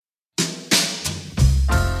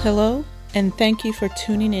Hello, and thank you for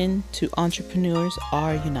tuning in to Entrepreneurs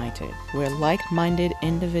Are United, where like-minded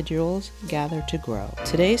individuals gather to grow.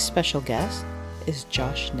 Today's special guest is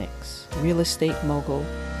Josh Nix, real estate mogul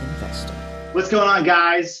investor. What's going on,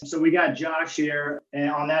 guys? So we got Josh here and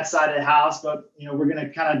on that side of the house, but we're going to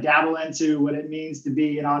kind of dabble into what it means to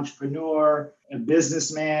be an entrepreneur, a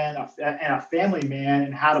businessman, and a family man,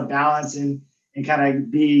 and how to balance and kind of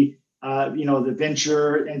be the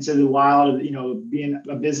venture into the wild, being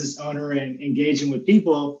a business owner and engaging with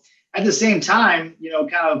people. At the same time,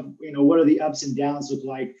 what are the ups and downs look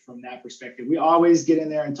like from that perspective? We always get in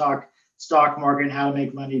there and talk stock market and how to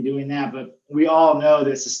make money doing that. But we all know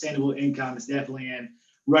that sustainable income is definitely in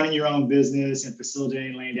running your own business and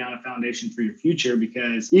facilitating, laying down a foundation for your future,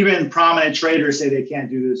 because even prominent traders say they can't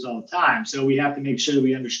do this all the time. So we have to make sure that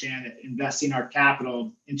we understand that investing our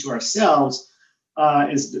capital into ourselves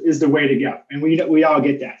is the way to go. And we all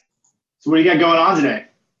get that. So what do you got going on today?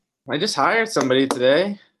 I just hired somebody today.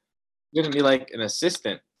 I'm going to be like an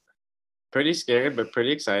assistant. Pretty scared, but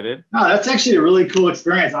pretty excited. No, that's actually a really cool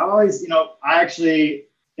experience. I actually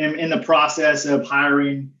am in the process of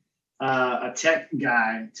hiring a tech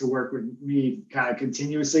guy to work with me kind of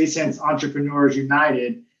continuously, since Entrepreneurs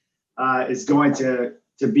United is going to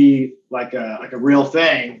be like a real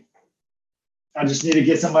thing. I just need to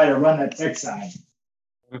get somebody to run that tech side.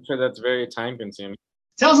 I'm sure that's very time consuming.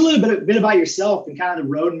 Tell us a little bit about yourself and kind of the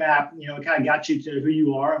roadmap, kind of got you to who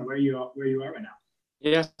you are and where you are right now.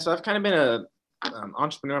 Yeah, so I've kind of been an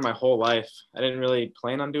entrepreneur my whole life. I didn't really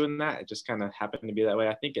plan on doing that. It just kind of happened to be that way.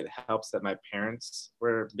 I think it helps that my parents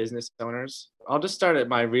were business owners. I'll just start at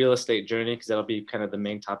my real estate journey because that'll be kind of the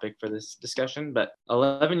main topic for this discussion. But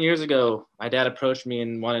 11 years ago, my dad approached me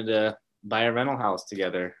and wanted to buy a rental house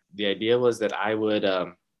together. The idea was that I would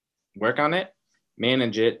work on it,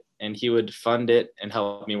 manage it, and he would fund it and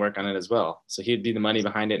help me work on it as well. So he'd be the money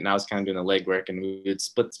behind it, and I was kind of doing the legwork, and we would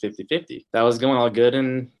split 50-50. That was going all good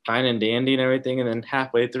and fine and dandy and everything. And then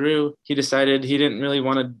halfway through, he decided he didn't really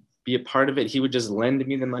want to be a part of it. He would just lend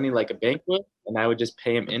me the money like a bank would, and I would just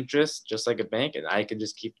pay him interest just like a bank, and I could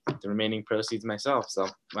just keep the remaining proceeds myself. So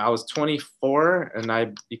I was 24, and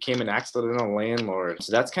I became an accidental landlord.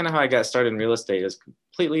 So that's kind of how I got started in real estate. It was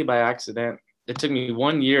completely by accident. It took me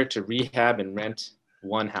 1 year to rehab and rent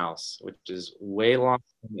one house, which is way longer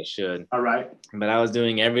than it should. All right. But I was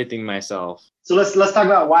doing everything myself. So let's talk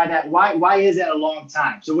about why is that a long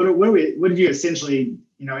time? So what did you essentially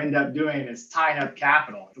end up doing is tying up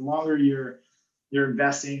capital. The longer you're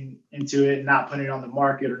investing into it and not putting it on the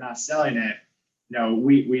market or not selling it,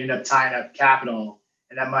 we end up tying up capital,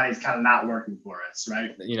 and that money's kind of not working for us,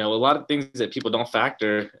 right? A lot of things that people don't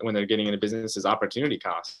factor when they're getting into business is opportunity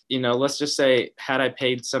cost. Let's just say, had I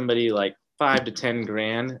paid somebody like $5 to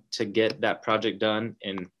 $10,000 to get that project done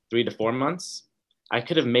in 3 to 4 months, I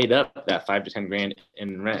could have made up that $5 to $10,000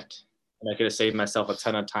 in rent. And I could have saved myself a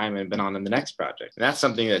ton of time and been on to the next project. And that's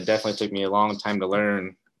something that definitely took me a long time to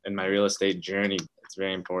learn in my real estate journey. It's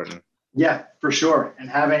very important. Yeah, for sure. And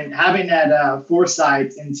having that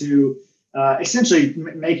foresight into essentially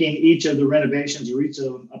making each of the renovations or each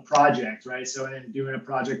of a project, right? So then doing a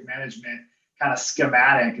project management kind of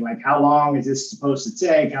schematic, like how long is this supposed to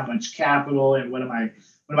take? How much capital, and what am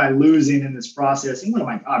I losing in this process? And what am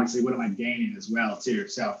I gaining as well too?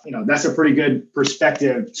 So, that's a pretty good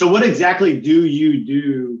perspective. So what exactly do you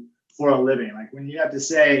do for a living? Like when you have to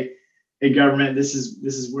say, hey, government, this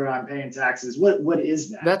is where I'm paying taxes. What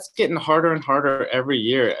is that? That's getting harder and harder every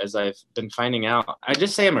year, as I've been finding out. I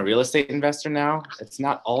just say I'm a real estate investor now. It's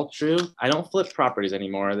not all true. I don't flip properties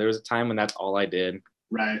anymore. There was a time when that's all I did.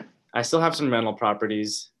 Right. I still have some rental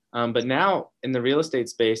properties, but now in the real estate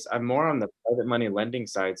space, I'm more on the private money lending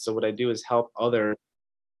side. So what I do is help other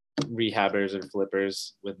rehabbers or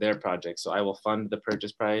flippers with their projects. So I will fund the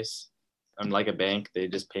purchase price. Like a bank, they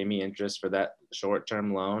just pay me interest for that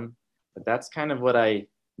short-term loan. But that's kind of what I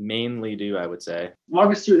mainly do, I would say.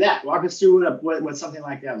 Walk us through that. Walk us through what something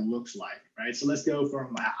like that looks like, right? So let's go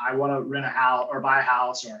from I want to rent a house or buy a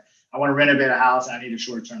house, or I want to renovate a house and I need a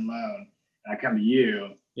short-term loan, and I come to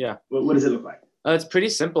you. Yeah. What does it look like? It's pretty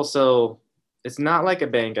simple. So it's not like a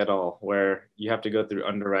bank at all, where you have to go through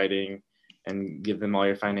underwriting and give them all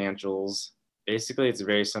your financials. Basically, it's a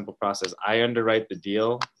very simple process. I underwrite the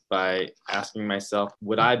deal by asking myself,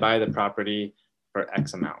 would I buy the property for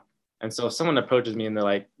X amount? And so if someone approaches me and they're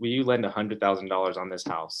like, will you lend $100,000 on this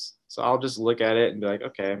house? So I'll just look at it and be like,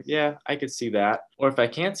 okay, yeah, I could see that. Or if I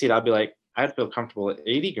can't see it, I'll be like, I'd feel comfortable at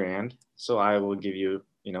 80 grand. So I will give you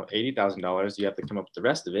 $80,000, you have to come up with the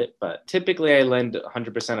rest of it. But typically I lend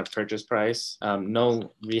 100% of purchase price,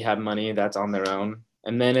 no rehab money, that's on their own.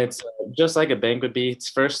 And then it's just like a bank would be, it's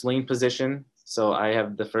first lien position. So I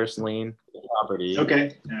have the first lien property.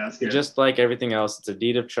 Okay. Yeah, that's good. Just like everything else, it's a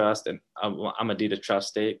deed of trust, and I'm a deed of trust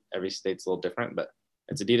state. Every state's a little different, but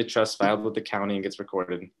it's a deed of trust filed with the county and gets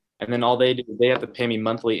recorded. And then all they do is they have to pay me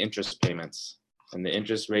monthly interest payments, and the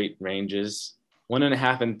interest rate ranges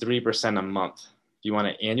 1.5% and 3% a month. If you want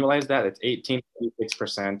to annualize that, it's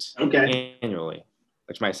 18.6% annually,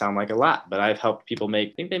 which might sound like a lot, but I've helped people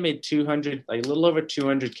make, I think they made 200, like a little over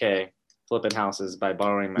 200K flipping houses by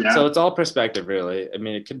borrowing money. Yeah. So it's all perspective, really. I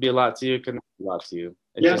mean, it could be a lot to you, it couldn't be a lot to you.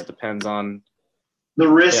 It just depends on the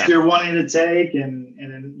risk you're wanting to take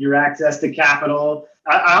and your access to capital.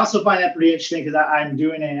 I also find that pretty interesting because I'm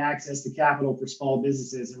doing an access to capital for small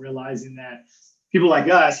businesses and realizing that people like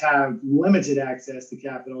us have limited access to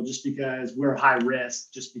capital just because we're high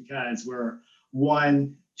risk, just because we're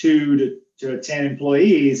 1, 2 to 10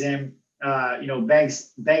 employees. And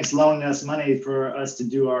banks loaning us money for us to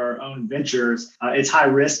do our own ventures. It's high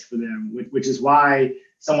risk for them, which is why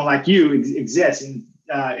someone like you exists. And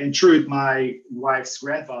in truth, my wife's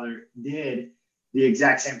grandfather did the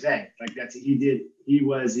exact same thing. Like he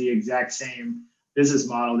was the exact same business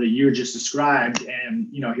model that you just described. And,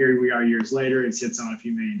 here we are years later, it sits on a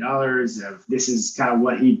few $1 million. This is kind of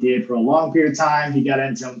what he did for a long period of time. He got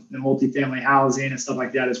into the multifamily housing and stuff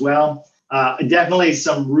like that as well. Definitely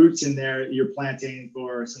some roots in there you're planting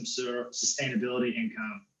for some sort of sustainability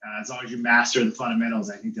income. As long as you master the fundamentals,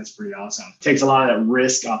 I think that's pretty awesome. Takes a lot of that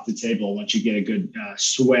risk off the table once you get a good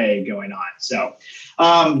sway going on. So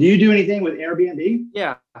do you do anything with Airbnb?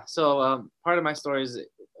 Yeah. So part of my story is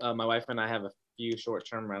my wife and I have a few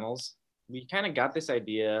short-term rentals. We kind of got this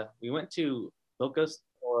idea. We went to Bocas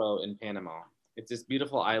Toro in Panama. It's this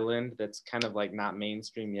beautiful island that's kind of like not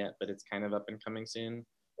mainstream yet, but it's kind of up and coming soon.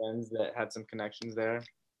 Friends that had some connections there.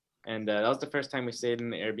 And that was the first time we stayed in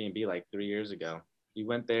the Airbnb like 3 years ago. We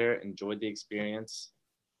went there, enjoyed the experience,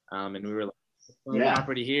 and we were like,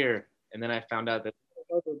 property here. And then I found out that it's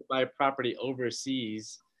harder to buy property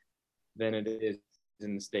overseas than it is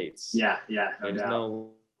in the States. Yeah. There's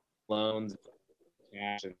no loans,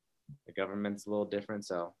 cash, and the government's a little different.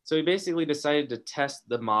 So we basically decided to test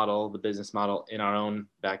the business model in our own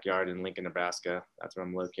backyard in Lincoln, Nebraska. That's where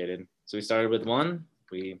I'm located. So we started with one.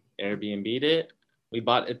 We Airbnb'd it. We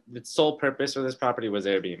bought it. Its sole purpose for this property was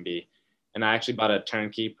Airbnb. And I actually bought a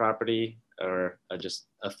turnkey property or just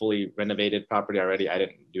a fully renovated property already. I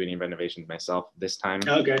didn't do any renovations myself this time.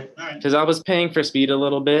 Okay, all right. Because I was paying for speed a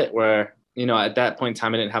little bit where, at that point in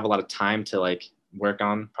time, I didn't have a lot of time to like work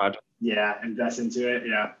on projects. Yeah, invest into it,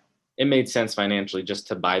 yeah. It made sense financially just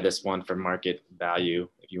to buy this one for market value,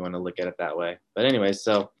 if you want to look at it that way. But anyway,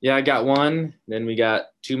 so yeah, I got one. Then we got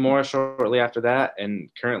 2 more shortly after that. And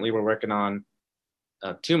currently we're working on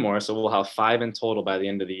 2 more. So we'll have 5 in total by the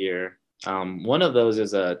end of the year. One of those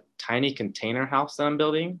is a tiny container house that I'm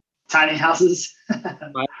building. Tiny houses?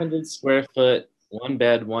 500 square foot, 1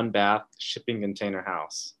 bed, 1 bath, shipping container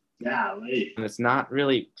house. Yeah, and it's not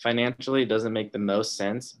really financially, doesn't make the most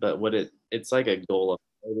sense, but it's like a goal,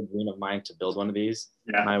 a dream of mine to build one of these.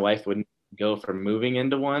 Yeah. My wife wouldn't go for moving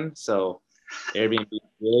into one, so Airbnb is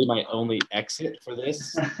really my only exit for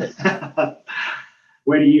this.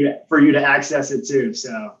 For you to access it too.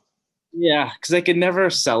 So yeah, because I could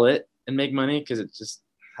never sell it and make money because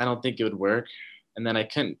I don't think it would work. And then I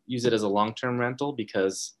couldn't use it as a long-term rental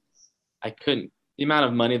because the amount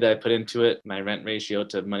of money that I put into it, my rent ratio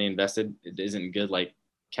to money invested, it isn't good, like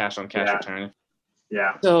cash on cash return.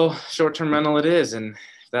 Yeah. So short-term rental it is. And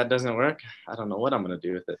if that doesn't work, I don't know what I'm going to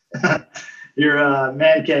do with it. You're a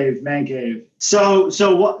man cave. So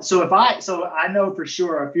I know for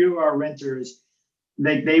sure a few of our renters,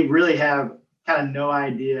 they really have kind of no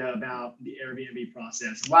idea about the Airbnb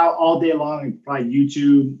process. While all day long, and probably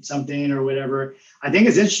YouTube something or whatever, I think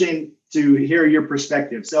it's interesting to hear your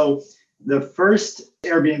perspective. So the first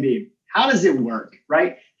Airbnb, how does it work,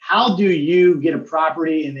 right? How do you get a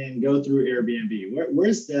property and then go through Airbnb?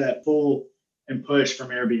 Where's the pull and push from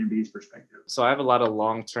Airbnb's perspective? So I have a lot of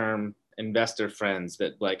long-term investor friends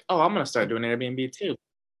that like, oh, I'm going to start doing Airbnb too.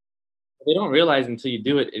 They don't realize until you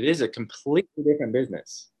do it, it is a completely different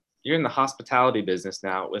business. You're in the hospitality business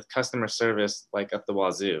now with customer service like up the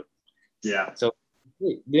wazoo. Yeah. So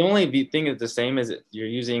the only thing that's the same is that you're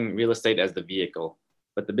using real estate as the vehicle,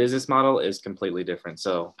 but the business model is completely different.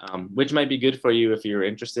 So which might be good for you if you're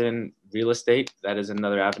interested in real estate. That is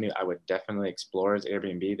another avenue I would definitely explore is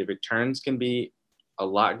Airbnb. The returns can be a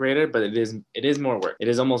lot greater, but it is more work. It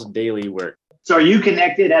is almost daily work. So are you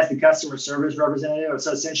connected as the customer service representative?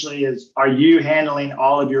 So essentially are you handling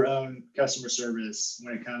all of your own customer service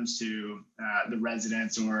when it comes to the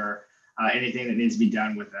residents or anything that needs to be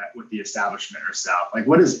done with the establishment or stuff? Like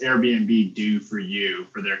what does Airbnb do for you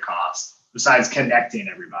for their cost? besides connecting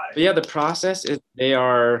everybody? But yeah, the process is they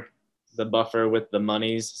are the buffer with the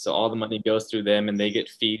monies. So all the money goes through them and they get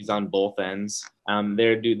fees on both ends.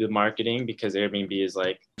 They do the marketing because Airbnb is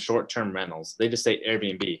like short-term rentals. They just say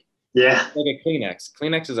Airbnb. Yeah. Like a Kleenex.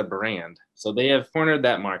 Kleenex is a brand. So they have cornered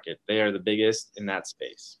that market. They are the biggest in that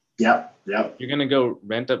space. Yep. You're going to go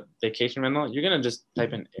rent a vacation rental. You're going to just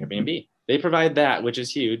type in Airbnb. They provide that, which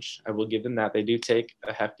is huge. I will give them that. They do take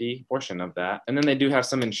a hefty portion of that. And then they do have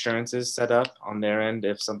some insurances set up on their end.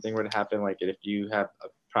 If something were to happen, like if you have a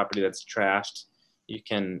property that's trashed, you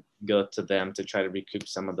can go to them to try to recoup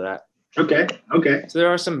some of that. Okay. So there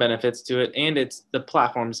are some benefits to it. And the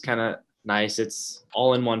platform's kind of nice. It's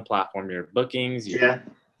all in one platform. Your bookings, your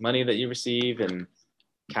money that you receive, and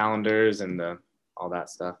calendars and all that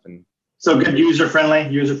stuff. And so good, user friendly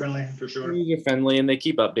for sure. User friendly, and they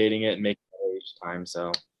keep updating it and making it each time.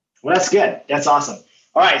 So, well, that's good. That's awesome.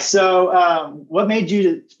 All right. So, what made you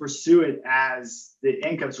to pursue it as the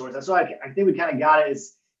income source? That's why I think we kind of got it.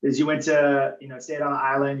 Is you went to stayed on the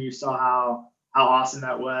island. You saw how awesome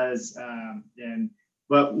that was,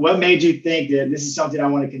 but what made you think that this is something I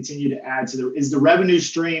want to continue to add to is the revenue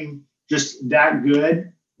stream just that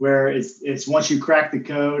good where it's once you crack the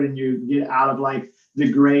code and you get out of like the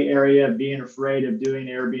gray area of being afraid of doing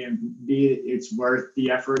Airbnb, it's worth the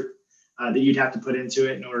effort that you'd have to put into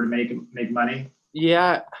it in order to make money?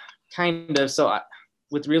 Yeah, kind of. So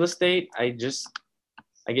with real estate, I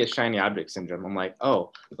get shiny object syndrome. I'm like,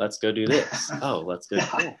 oh, let's go do this. Oh, let's go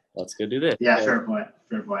do this. Yeah, so, fair point.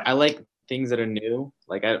 I like things that are new.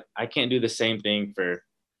 Like I can't do the same thing for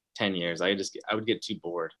 10 years. I would get too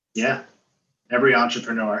bored. Yeah. Every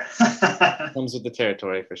entrepreneur comes with the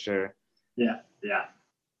territory for sure. Yeah.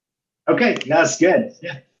 Okay, that's good.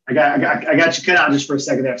 Yeah, I got you cut out just for a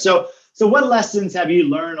second there. So what lessons have you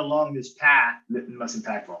learned along this path that most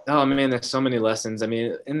impactful? Oh man, there's so many lessons. I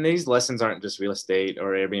mean, and these lessons aren't just real estate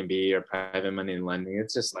or Airbnb or private money and lending.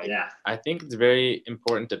 It's just like, I think it's very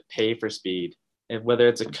important to pay for speed. And whether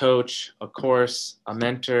it's a coach, a course, a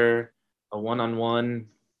mentor, a one-on-one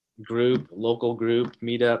group, local group,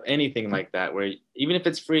 meetup, anything like that, where even if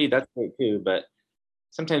it's free, that's great too. But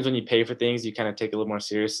sometimes when you pay for things, you kind of take it a little more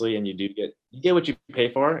seriously, and you get what you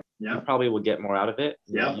pay for. Yeah. You probably will get more out of it.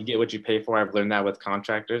 Yeah. You get what you pay for. I've learned that with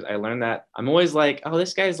contractors. I learned that I'm always like, oh,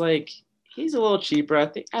 this guy's like, he's a little cheaper. I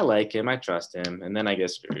think I like him. I trust him. And then I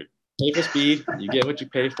get screwed. Pay for speed. You get what you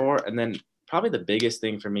pay for. And then probably the biggest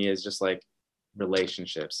thing for me is just like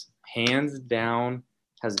relationships. Hands down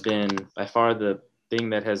has been by far the thing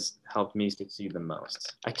that has helped me succeed the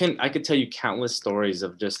most. I could tell you countless stories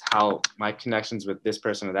of just how my connections with this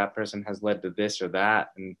person or that person has led to this or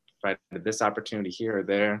that and provided this opportunity here or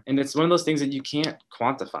there. And it's one of those things that you can't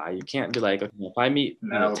quantify. You can't be like, okay, if I meet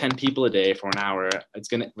 10 people a day for an hour, it's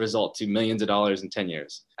going to result to millions of dollars in 10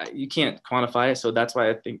 years. You can't quantify it. So that's why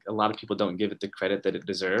I think a lot of people don't give it the credit that it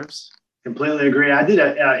deserves. Completely agree. I did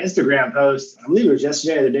an Instagram post, I believe it was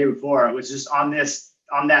yesterday or the day before. It was just on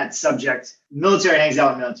that subject. Military hangs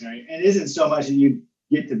out with military, and it isn't so much that you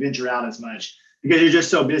get to venture out as much because you're just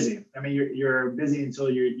so busy. I mean, you're busy until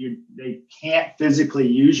they can't physically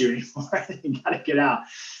use you anymore. You got to get out.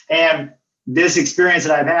 And this experience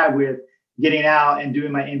that I've had with getting out and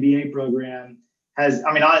doing my MBA program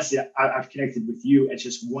honestly, I've connected with you as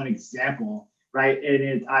just one example, right?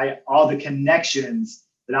 And all the connections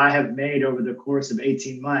that I have made over the course of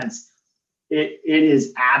 18 months, it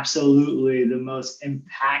is absolutely the most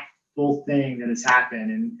impactful thing that has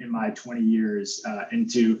happened in my 20 years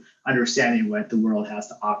into understanding what the world has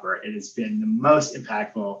to offer. It has been the most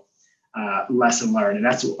impactful lesson learned. And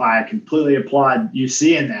that's why I completely applaud you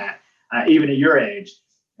seeing that, even at your age,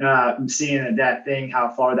 seeing that thing, how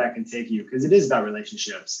far that can take you, because it is about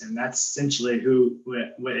relationships. And that's essentially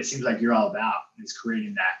what it seems like you're all about, is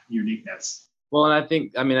creating that uniqueness. Well, and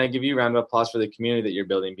I give you a round of applause for the community that you're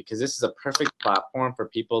building, because this is a perfect platform for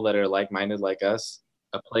people that are like-minded like us,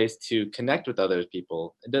 a place to connect with other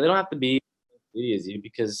people. They don't have to be as easy as you,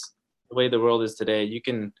 because the way the world is today, you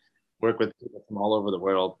can work with people from all over the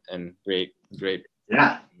world and create great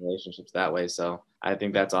relationships that way. So I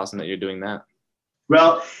think that's awesome that you're doing that.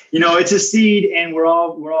 Well, it's a seed, and we're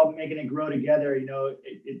all making it grow together.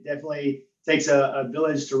 It definitely takes a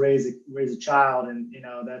village to raise a child, and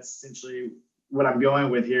that's essentially what I'm going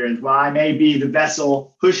with here. Is while I may be the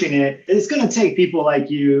vessel pushing it, it's going to take people like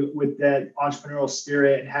you with that entrepreneurial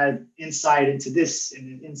spirit and have insight into this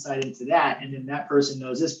and insight into that, and then that person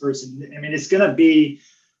knows this person. I mean, it's going to be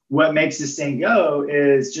what makes this thing go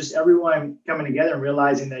is just everyone coming together and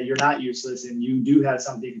realizing that you're not useless and you do have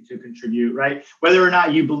something to contribute, right? Whether or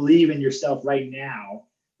not you believe in yourself right now,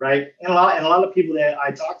 right? And a lot of people that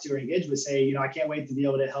I talk to or engage with say, I can't wait to be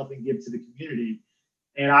able to help and give to the community.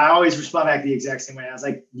 And I always respond back the exact same way. I was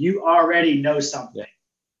like, you already know something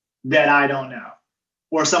that I don't know,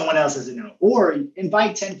 or someone else doesn't know, or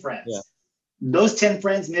invite 10 friends. Yeah. Those 10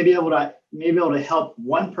 friends may be able to help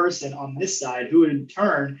one person on this side, who in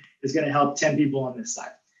turn is going to help 10 people on this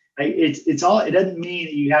side. Right? It doesn't mean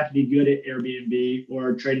that you have to be good at Airbnb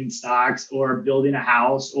or trading stocks or building a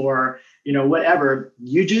house or, whatever.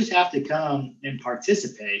 You just have to come and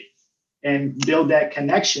participate and build that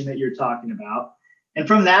connection that you're talking about. And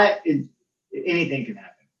from that, anything can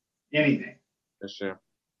happen. Anything. For sure.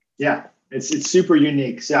 Yeah, it's super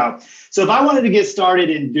unique. So if I wanted to get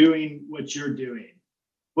started in doing what you're doing,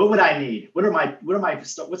 what would I need?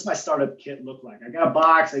 What's my startup kit look like? I got a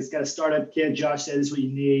box. It's got a startup kit. Josh said this is what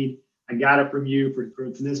you need. I got it from you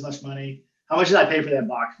for this much money. How much did I pay for that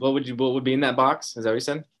box? What would be in that box? Is that what you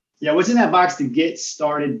said? Yeah, what's in that box to get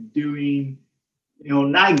started doing?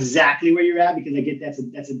 Not exactly where you're at, because I get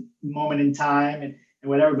that's a moment in time and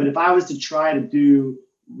whatever. But if I was to try to do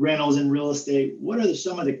rentals and real estate, what are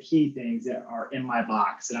some of the key things that are in my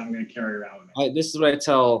box that I'm going to carry around with me? This is what I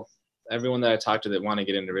tell everyone that I talk to that want to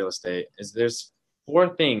get into real estate is there's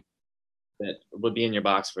 4 things that would be in your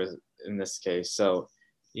box in this case. So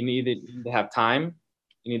you need to have time,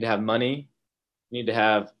 you need to have money, you need to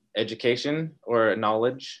have education or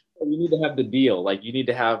knowledge. You need to have the deal. Like you need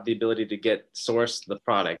to have the ability to source the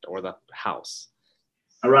product or the house.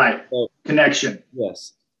 All right. So, connection.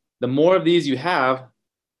 Yes. The more of these you have,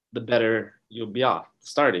 the better you'll be off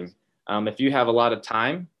starting. If you have a lot of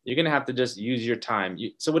time, you're going to have to just use your time.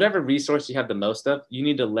 So whatever resource you have the most of, you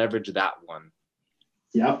need to leverage that one.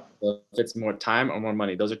 Yep. So if it's more time or more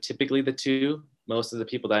money, those are typically the two. Most of the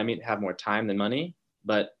people that I meet have more time than money,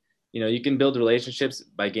 but you can build relationships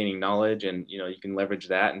by gaining knowledge and, you can leverage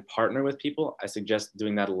that and partner with people. I suggest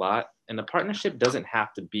doing that a lot. And the partnership doesn't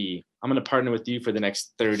have to be, I'm going to partner with you for the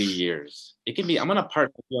next 30 years. It can be, I'm going to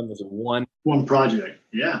partner with you on this one project.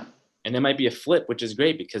 Yeah. And there might be a flip, which is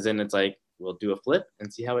great because then it's like, we'll do a flip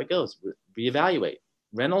and see how it goes. Reevaluate.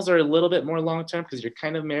 Rentals are a little bit more long-term because you're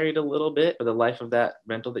kind of married a little bit for the life of that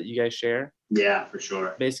rental that you guys share. Yeah, for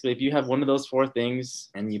sure. Basically, if you have one of those 4 things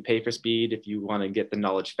and you pay for speed, if you want to get the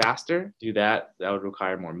knowledge faster, do that. That would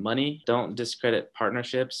require more money. Don't discredit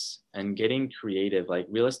partnerships and getting creative. Like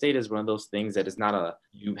real estate is one of those things that is not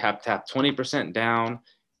you have to have 20% down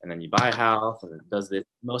and then you buy a house and it does this.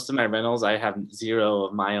 Most of my rentals, I have 0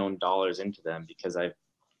 of my own dollars into them because I've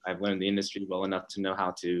learned the industry well enough to know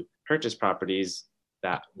how to purchase properties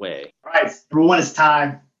that way. All right. Number 1 is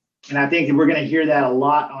time. And I think that we're going to hear that a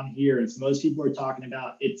lot on here. As most people are talking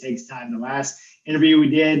about, it takes time. The last interview we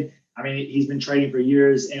did, he's been trading for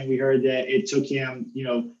years, and we heard that it took him,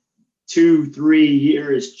 2-3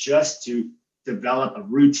 years just to develop a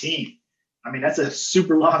routine. That's a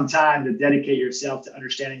super long time to dedicate yourself to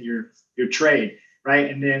understanding your trade, right?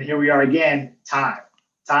 And then here we are again, time.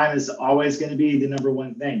 Time is always going to be the number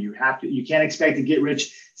 1 thing. You can't expect to get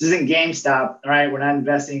rich. This isn't GameStop, all right? We're not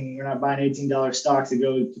buying $18 stocks that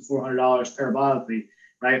go to $400 parabolically,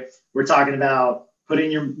 right? We're talking about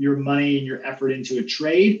putting your money and your effort into a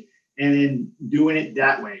trade and then doing it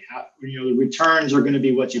that way. The returns are going to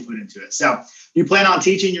be what you put into it. So you plan on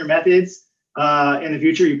teaching your methods in the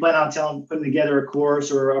future? You plan on putting together a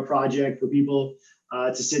course or a project for people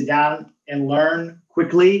to sit down and learn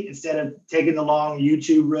quickly instead of taking the long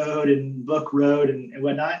YouTube road and book road and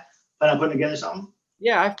whatnot? Plan on putting together something?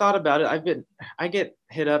 Yeah, I've thought about it. I get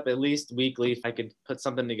hit up at least weekly if I could put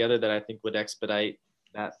something together that I think would expedite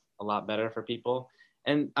that a lot better for people.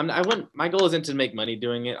 And my goal isn't to make money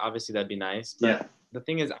doing it. Obviously that'd be nice. But yeah. The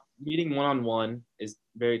thing is, meeting one-on-one is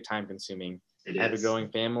very time consuming. I have a growing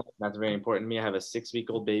family. That's very important to me. I have a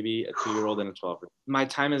 6-week-old baby, a 2-year-old, and a 12-year-old. My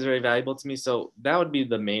time is very valuable to me. So that would be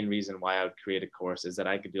the main reason why I would create a course, is that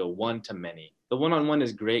I could do a one-to-many. The one-on-one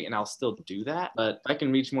is great, and I'll still do that. But if I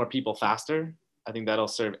can reach more people faster, I think that'll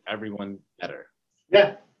serve everyone better.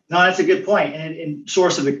 Yeah, no, that's a good point. And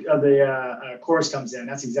source of the course comes in.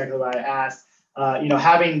 That's exactly what I asked.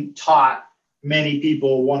 Having taught many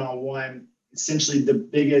people one-on-one, essentially the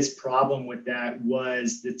biggest problem with that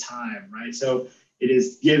was the time, right? So it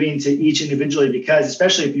is giving to each individually, because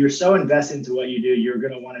especially if you're so invested into what you do, you're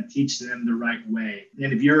going to want to teach them the right way.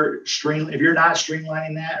 And if you're not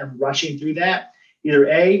streamlining that and rushing through that, either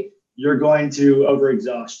A, you're going to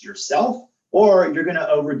overexhaust yourself, or you're going to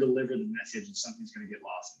over deliver the message and something's going to get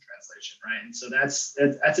lost in translation, right? And so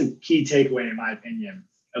that's a key takeaway, in my opinion,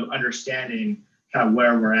 of understanding kind of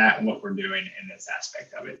where we're at and what we're doing in this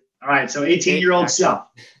aspect of it. All right, so 18-year-old self,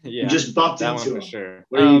 yeah, you just bumped that into one him. for sure.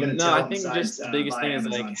 What are you going to No, tell I him think besides, just the biggest buy thing is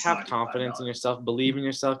Amazon like have stock at confidence in $5? yourself, believe in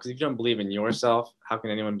yourself. Because if you don't believe in yourself, how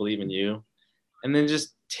can anyone believe in you? And then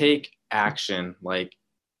just take action. Like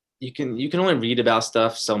you can only read about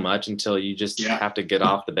stuff so much until you just have to get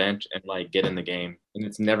off the bench and like get in the game. And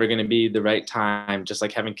it's never going to be the right time. Just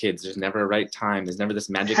like having kids, there's never a right time. There's never this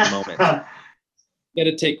magic moment. You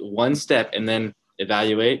got to take one step and then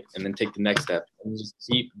evaluate and then take the next step and just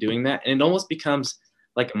keep doing that. And it almost becomes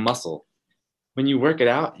like a muscle. When you work it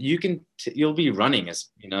out, you'll be running, as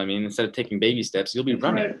you know what I mean, instead of taking baby steps, you'll be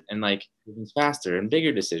running and like moving faster and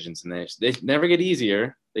bigger decisions. And they never get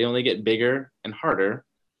easier. They only get bigger and harder,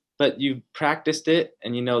 but you've practiced it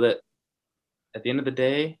and you know that at the end of the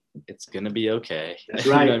day, it's going to be okay. That's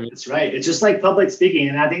right. You know what I mean? That's right. It's just like public speaking.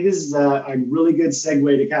 And I think this is a really good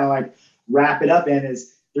segue to kind of like wrap it up in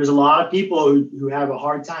is there's a lot of people who have a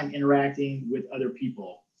hard time interacting with other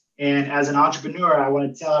people. And as an entrepreneur, I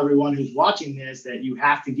want to tell everyone who's watching this that you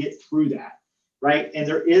have to get through that, right? And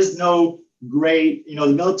there is no great, the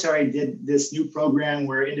military did this new program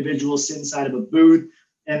where individuals sit inside of a booth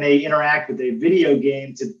and they interact with a video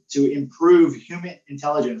game to improve human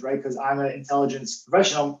intelligence, right? Because I'm an intelligence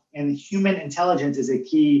professional and human intelligence is a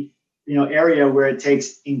key, area where it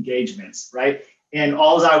takes engagements, right? And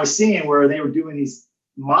all I was seeing where they were doing these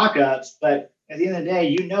mock-ups, but at the end of the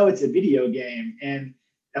day, it's a video game. And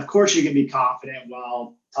of course you can be confident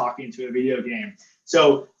while talking to a video game.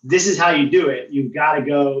 So this is how you do it. You've got to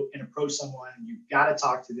go and approach someone. You've got to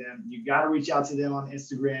talk to them. You've got to reach out to them on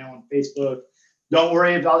Instagram, on Facebook. Don't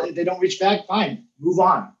worry about it. If they don't reach back, fine, move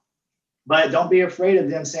on. But don't be afraid of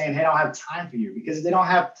them saying, hey, I don't have time for you. Because if they don't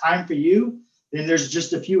have time for you, then there's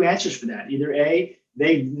just a few answers for that. Either A,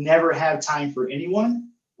 they never have time for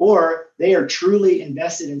anyone, or they are truly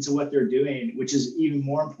invested into what they're doing, which is even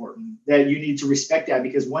more important, that you need to respect that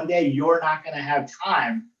because one day you're not going to have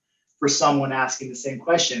time for someone asking the same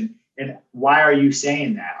question. And why are you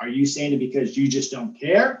saying that? Are you saying it because you just don't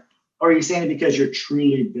care? Or are you saying it because you're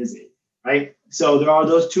truly busy, right? So there are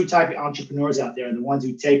those two types of entrepreneurs out there, the ones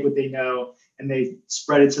who take what they know and they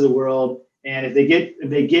spread it to the world. And if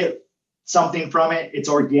they get something from it, it's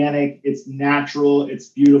organic, it's natural, it's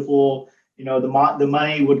beautiful. The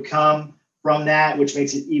money would come from that, which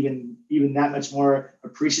makes it even that much more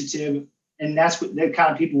appreciative. And that's what the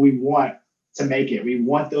kind of people we want to make it. We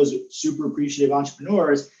want those super appreciative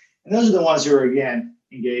entrepreneurs. And those are the ones who are, again,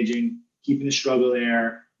 engaging, keeping the struggle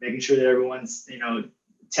there, making sure that everyone's,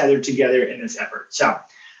 tethered together in this effort. So,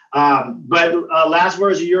 but last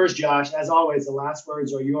words are yours, Josh. As always, the last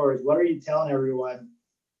words are yours. What are you telling everyone?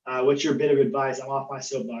 What's your bit of advice? I'm off my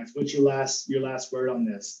soapbox. What's your last word on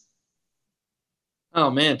this? Oh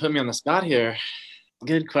man, put me on the spot here.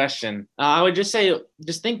 Good question. I would just say,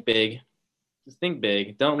 just think big. Just think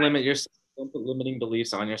big. Don't limit yourself. Don't put limiting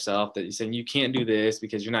beliefs on yourself that you're saying you can't do this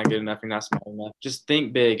because you're not good enough, you're not smart enough. Just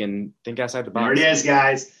think big and think outside the box. There it is,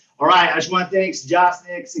 guys. All right. I just want to thank Josh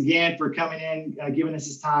Nix again for coming in, giving us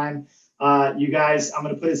his time. You guys, I'm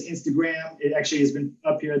going to put his Instagram. It actually has been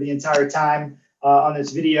up here the entire time on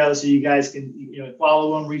this video, so you guys can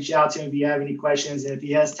follow him, reach out to him if you have any questions, and if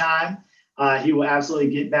he has time, he will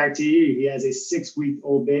absolutely get back to you. He has a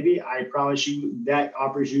 6-week-old baby. I promise you that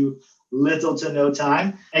offers you little to no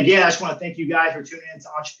time. Again, I just want to thank you guys for tuning in to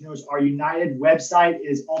Entrepreneurs Are United. Website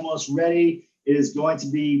is almost ready. It is going to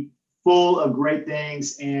be full of great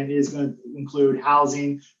things, and it is going to include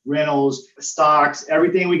housing, rentals, stocks,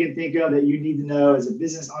 everything we can think of that you need to know as a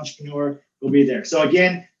business entrepreneur will be there. So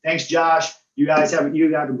again, thanks, Josh. You guys have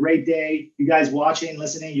a great day. You guys watching,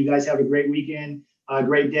 listening, you guys have a great weekend, a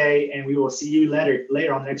great day, and we will see you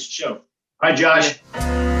later on the next show. All right, Josh.